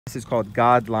This is called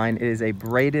God line. It is a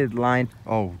braided line.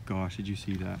 Oh gosh, did you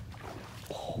see that?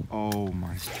 Oh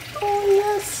my. Oh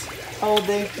yes. Oh,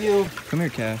 thank you. Come here,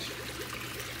 Cash.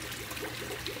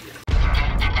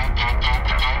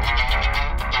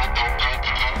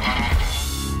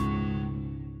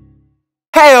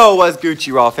 Heyo, what's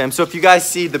Gucci Rawwfam? So if you guys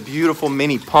see, the beautiful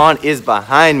mini pond is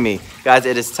behind me. Guys,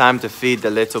 it is time to feed the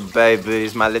little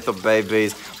babies, my little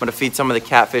babies. I'm gonna feed some of the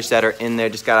catfish that are in there.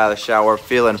 Just got out of the shower,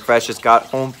 feeling fresh, just got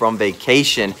home from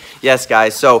vacation. Yes,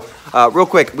 guys, so real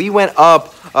quick, we went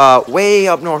up, way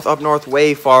up north,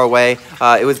 way far away.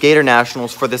 It was Gator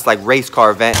Nationals for this like race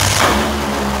car event.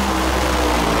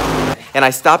 And I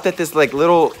stopped at this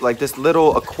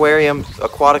little aquarium,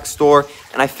 aquatic store,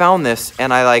 and I found this,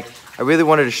 and I really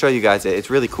wanted to show you guys it. It's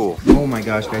really cool. Oh my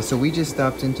gosh, guys. So we just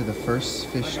stopped into the first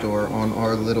fish store on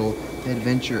our little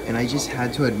adventure, and I just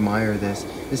had to admire this.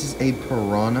 This is a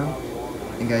piranha.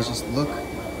 And guys, just look.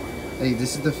 Hey,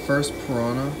 this is the first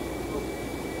piranha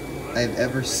I've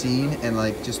ever seen, and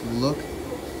just look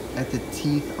at the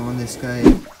teeth on this guy.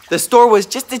 The store was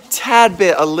just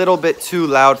a little bit too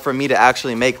loud for me to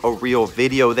actually make a real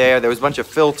video there. There was a bunch of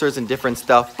filters and different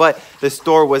stuff, but the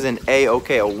store was an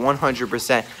A-okay, a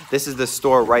 100%. This is the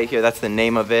store right here. That's the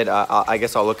name of it. I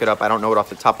guess I'll look it up. I don't know it off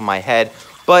the top of my head.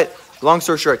 But long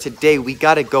story short, today we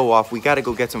gotta go off. We gotta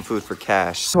go get some food for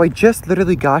Cash. So I just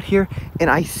literally got here and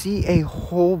I see a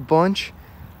whole bunch.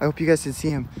 I hope you guys can see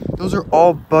them. Those are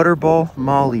all butterball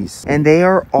mollies, and they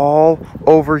are all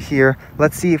over here.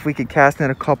 Let's see if we could cast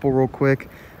net a couple real quick.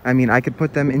 I mean, I could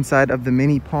put them inside of the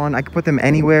mini pond. I could put them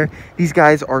anywhere. These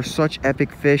guys are such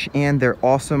epic fish, and they're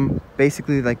awesome,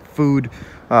 basically like food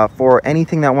for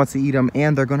anything that wants to eat them,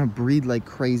 and they're gonna breed like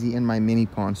crazy in my mini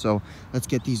pond. So let's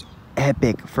get these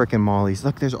epic freaking mollies.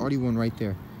 Look, there's already one right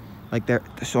there.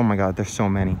 Oh my God, there's so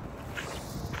many.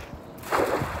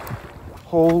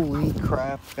 Holy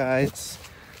crap, guys.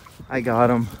 I got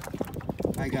them.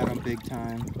 I got them big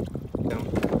time.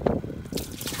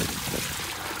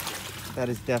 That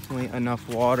is definitely enough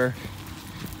water.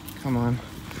 Come on.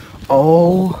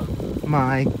 Oh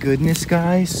my goodness,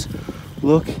 guys.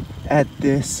 Look at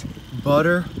this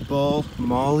butterball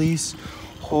mollies.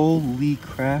 Holy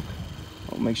crap.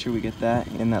 I'll make sure we get that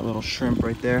and that little shrimp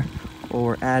right there while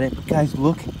we're at it. But guys,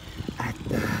 look at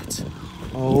that.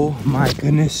 Oh my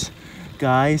goodness.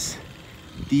 Guys,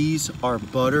 these are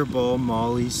butterball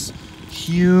mollies.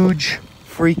 Huge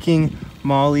freaking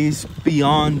mollies,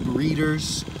 beyond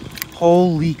breeders.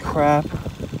 Holy crap.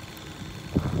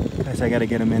 Guys, I gotta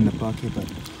get them in the bucket, but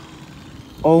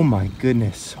oh my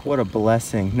goodness, what a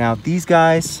blessing. Now these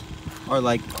guys are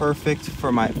like perfect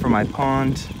for my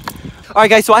pond. All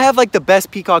right, guys, so I have like the best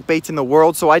peacock baits in the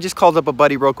world. So I just called up a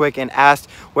buddy real quick and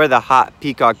asked where the hot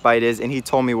peacock bite is, and he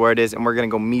told me where it is, and we're gonna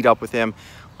go meet up with him.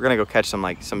 We're gonna go catch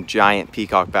some giant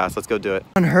peacock bass. Let's go do it.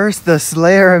 Hurst, the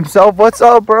Slayer himself. What's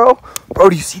up, bro? Bro,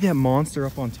 do you see that monster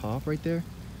up on top right there?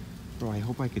 Bro, I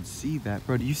hope I could see that.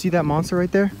 Bro, do you see that monster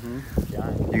right there? Mm-hmm. Yeah.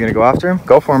 You gonna go after him?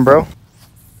 Go for him, bro.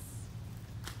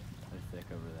 They're thick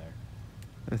over there.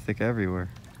 They're thick everywhere.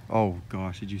 Oh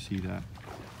gosh, did you see that?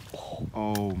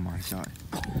 Oh my God.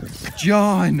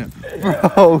 John!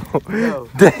 Bro! No.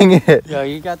 Dang it. Yo,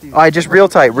 you got these. All right, just real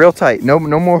tight, real tight. No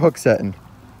more hook setting.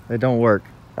 They don't work.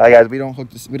 All right, guys, we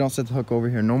don't set the hook over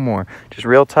here no more. Just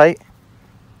real tight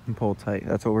and pull tight.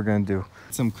 That's what we're gonna do.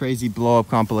 Some crazy blow up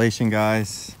compilation,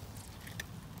 guys.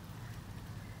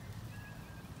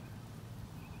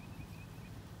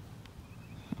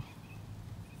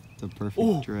 The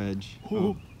perfect dredge.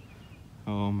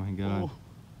 Oh my God. Oh.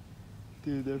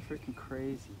 Dude, they're freaking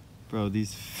crazy. Bro,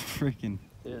 these freaking...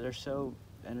 They're so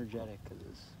energetic because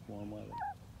it's warm weather.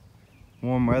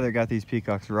 Warm weather got these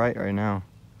peacocks right now.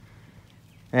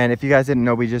 And if you guys didn't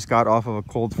know, we just got off of a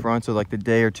cold front. So like the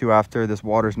day or two after, this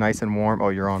water's nice and warm. Oh,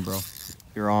 you're on, bro.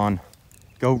 You're on.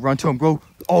 Go run to him, bro.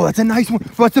 Oh, that's a nice one.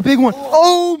 That's a big one.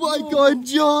 Oh my God,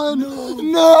 John.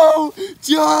 No,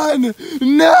 John.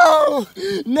 No.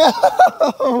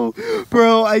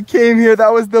 Bro, I came here.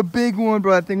 That was the big one,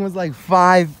 bro. That thing was like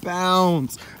 5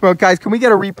 pounds. Bro, guys, can we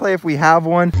get a replay if we have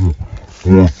one?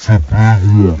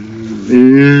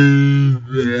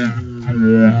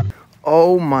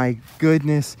 Oh my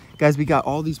goodness. Guys, we got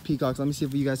all these peacocks. Let me see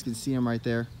if you guys can see them right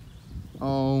there.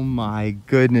 Oh my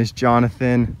goodness,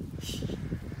 Jonathan.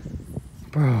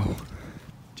 Bro.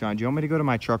 John, do you want me to go to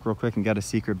my truck real quick and get a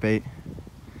secret bait?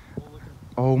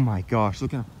 Oh my gosh,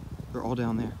 look at them. They're all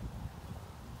down there.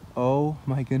 Oh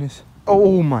my goodness.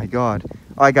 Oh my God.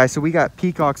 All right, guys, so we got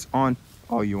peacocks on.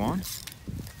 Oh, you on?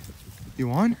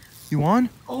 You on? You on?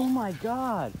 Oh my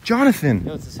God. Jonathan.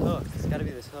 Yo, it's this hook. It's gotta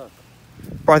be this hook.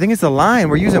 Bro, I think it's the line.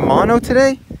 We're using mono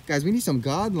today. Guys, we need some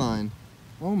God line.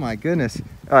 Oh my goodness.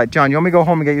 John, you want me to go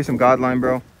home and get you some godline,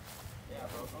 bro?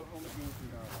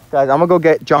 Guys, I'm gonna go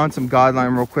get John some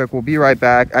godline real quick. We'll be right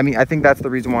back. I mean, I think that's the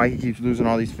reason why he keeps losing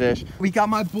all these fish. We got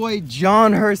my boy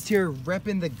John Hurst here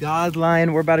repping the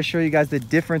godline. We're about to show you guys the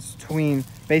difference between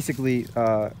basically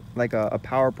like a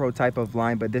Power Pro type of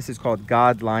line, but this is called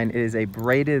godline. It is a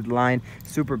braided line,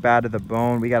 super bad to the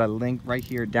bone. We got a link right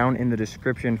here down in the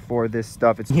description for this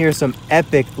stuff. Here's some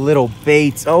epic little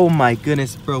baits. Oh my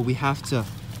goodness, bro. We have to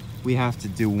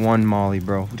do one molly,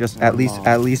 bro. Just at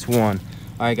least one.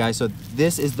 All right, guys, so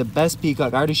this is the best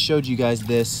peacock. I already showed you guys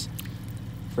this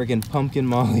freaking pumpkin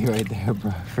molly right there,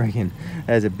 bro. Freaking,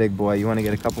 that is a big boy. You want to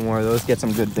get a couple more of those? Get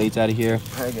some good baits out of here.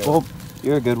 Oh,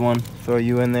 you're a good one. Throw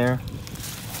you in there.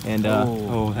 And,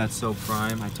 oh, that's so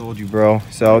prime. I told you, bro.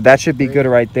 So that should be good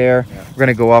right there. Yeah. We're going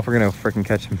to go off. We're going to freaking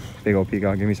catch some big old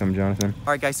peacock. Give me some, Jonathan.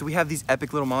 All right, guys, so we have these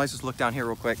epic little mollies. Just look down here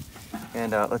real quick.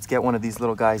 And let's get one of these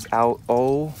little guys out.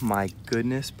 Oh, my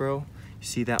goodness, bro. You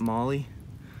see that molly?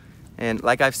 And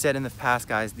like I've said in the past,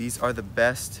 guys, these are the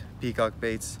best peacock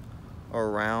baits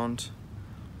around.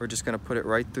 We're just gonna put it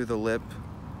right through the lip,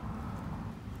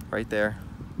 right there.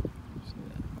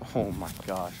 Oh my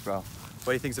gosh, bro. What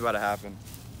do you think's about to happen?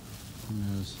 Who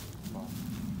knows?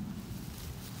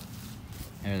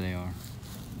 There they are.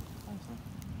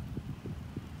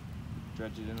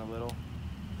 Dredge it in a little.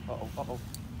 Uh-oh, uh-oh.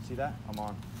 See that? I'm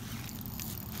on.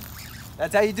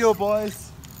 That's how you do it, boys.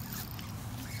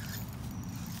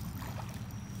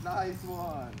 Nice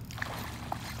one.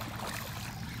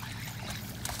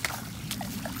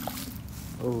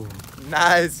 Oh,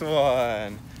 nice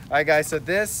one. All right, guys, so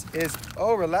this is,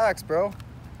 oh, relax, bro.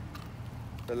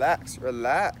 Relax.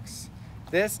 Relax.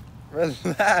 Guys,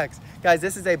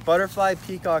 this is a butterfly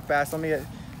peacock bass. Let me get,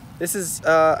 this is,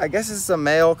 I guess this is a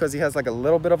male because he has like a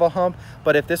little bit of a hump,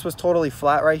 but if this was totally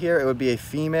flat right here, it would be a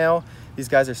female. These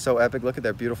guys are so epic. Look at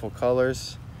their beautiful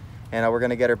colors. And we're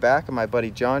gonna get her back, and my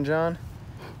buddy John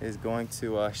is going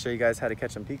to show you guys how to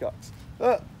catch some peacocks.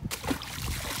 It's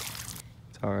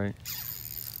all right.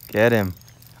 Get him.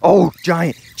 Oh,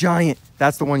 giant.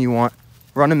 That's the one you want.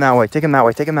 Run him that way. Take him that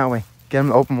way. Get him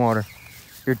to open water.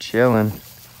 You're chilling.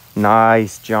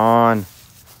 Nice, John.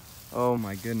 Oh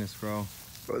my goodness, bro.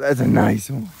 Bro, that's a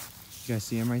nice one. You guys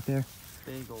see him right there?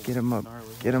 Get him up.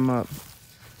 Get him up.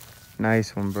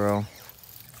 Nice one, bro.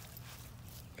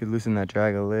 Could loosen that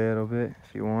drag a little bit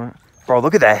if you want. Bro,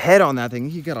 look at that head on that thing.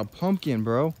 You got a pumpkin,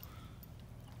 bro.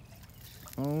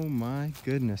 Oh my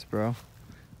goodness, bro.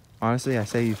 Honestly, I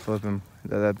say you flip him.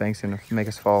 That bank's gonna make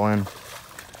us fall in.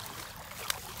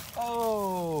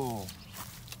 Oh.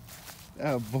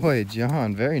 Oh boy,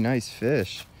 John, very nice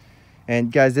fish.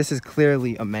 And guys, this is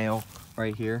clearly a male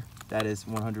right here. That is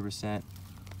 100%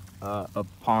 a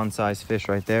pond-sized fish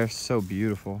right there. So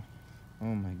beautiful. Oh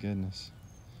my goodness.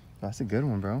 That's a good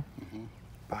one, bro.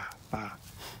 Bah.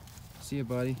 See you,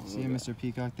 buddy. See you, Mr.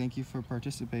 Peacock. Thank you for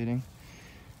participating.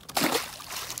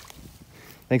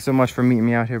 Thanks so much for meeting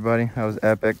me out here, buddy. That was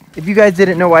epic. If you guys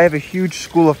didn't know, I have a huge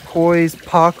school of kois,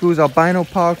 pacus, albino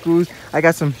pacus. I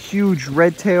got some huge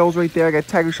red tails right there. I got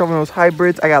tiger shovel nose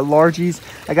hybrids. I got largies.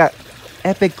 I got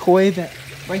epic koi that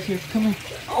right here. Come here.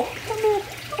 Oh, come here.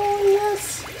 Oh,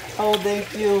 yes. Oh,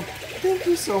 thank you. Thank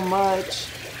you so much.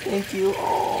 Thank you.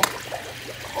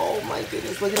 Oh my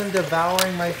goodness, look at him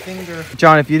devouring my finger.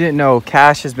 John, if you didn't know,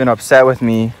 Cash has been upset with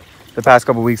me the past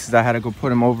couple weeks because I had to go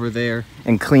put him over there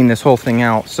and clean this whole thing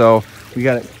out. So we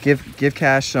gotta give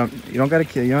Cash some. You don't gotta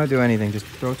kill, you don't have to do anything, just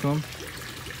throw it to him.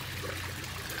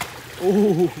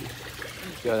 Ooh.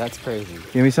 Yo, that's crazy.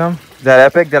 Give me some. Is that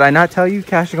epic? Did I not tell you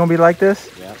Cash is gonna be like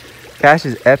this? Yeah. Cash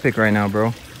is epic right now,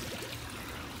 bro.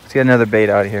 Let's get another bait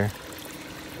out of here.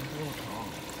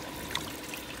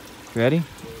 Ready?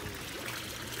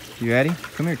 You ready?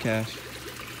 Come here, Cash.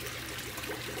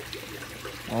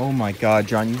 Oh my God,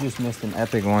 John, you just missed an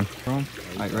epic one. All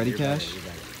right, ready, Cash?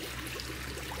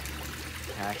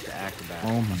 Cash the acrobat.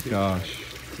 Oh my gosh.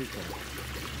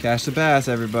 Cash the bass,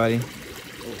 everybody.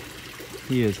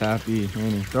 He is happy.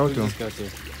 Throw it to him.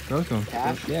 Throw it to him.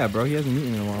 Cash? Yeah, bro, he hasn't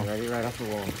eaten in a while. Ready, right off the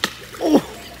wall. Oh!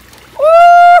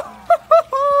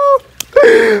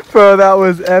 Bro, that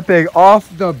was epic.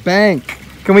 Off the bank.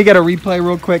 Can we get a replay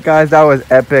real quick, guys? That was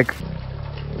epic.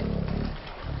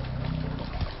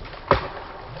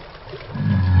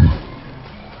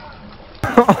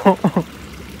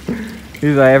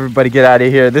 He's like, everybody get out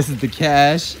of here. This is the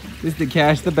Cash. This is the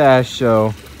Cash the Bass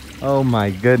show. Oh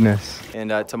my goodness.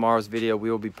 And tomorrow's video,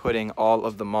 we will be putting all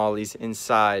of the mollies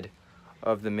inside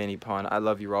of the mini pond. I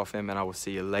love you, Rawwfam, and I will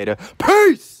see you later.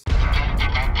 Peace!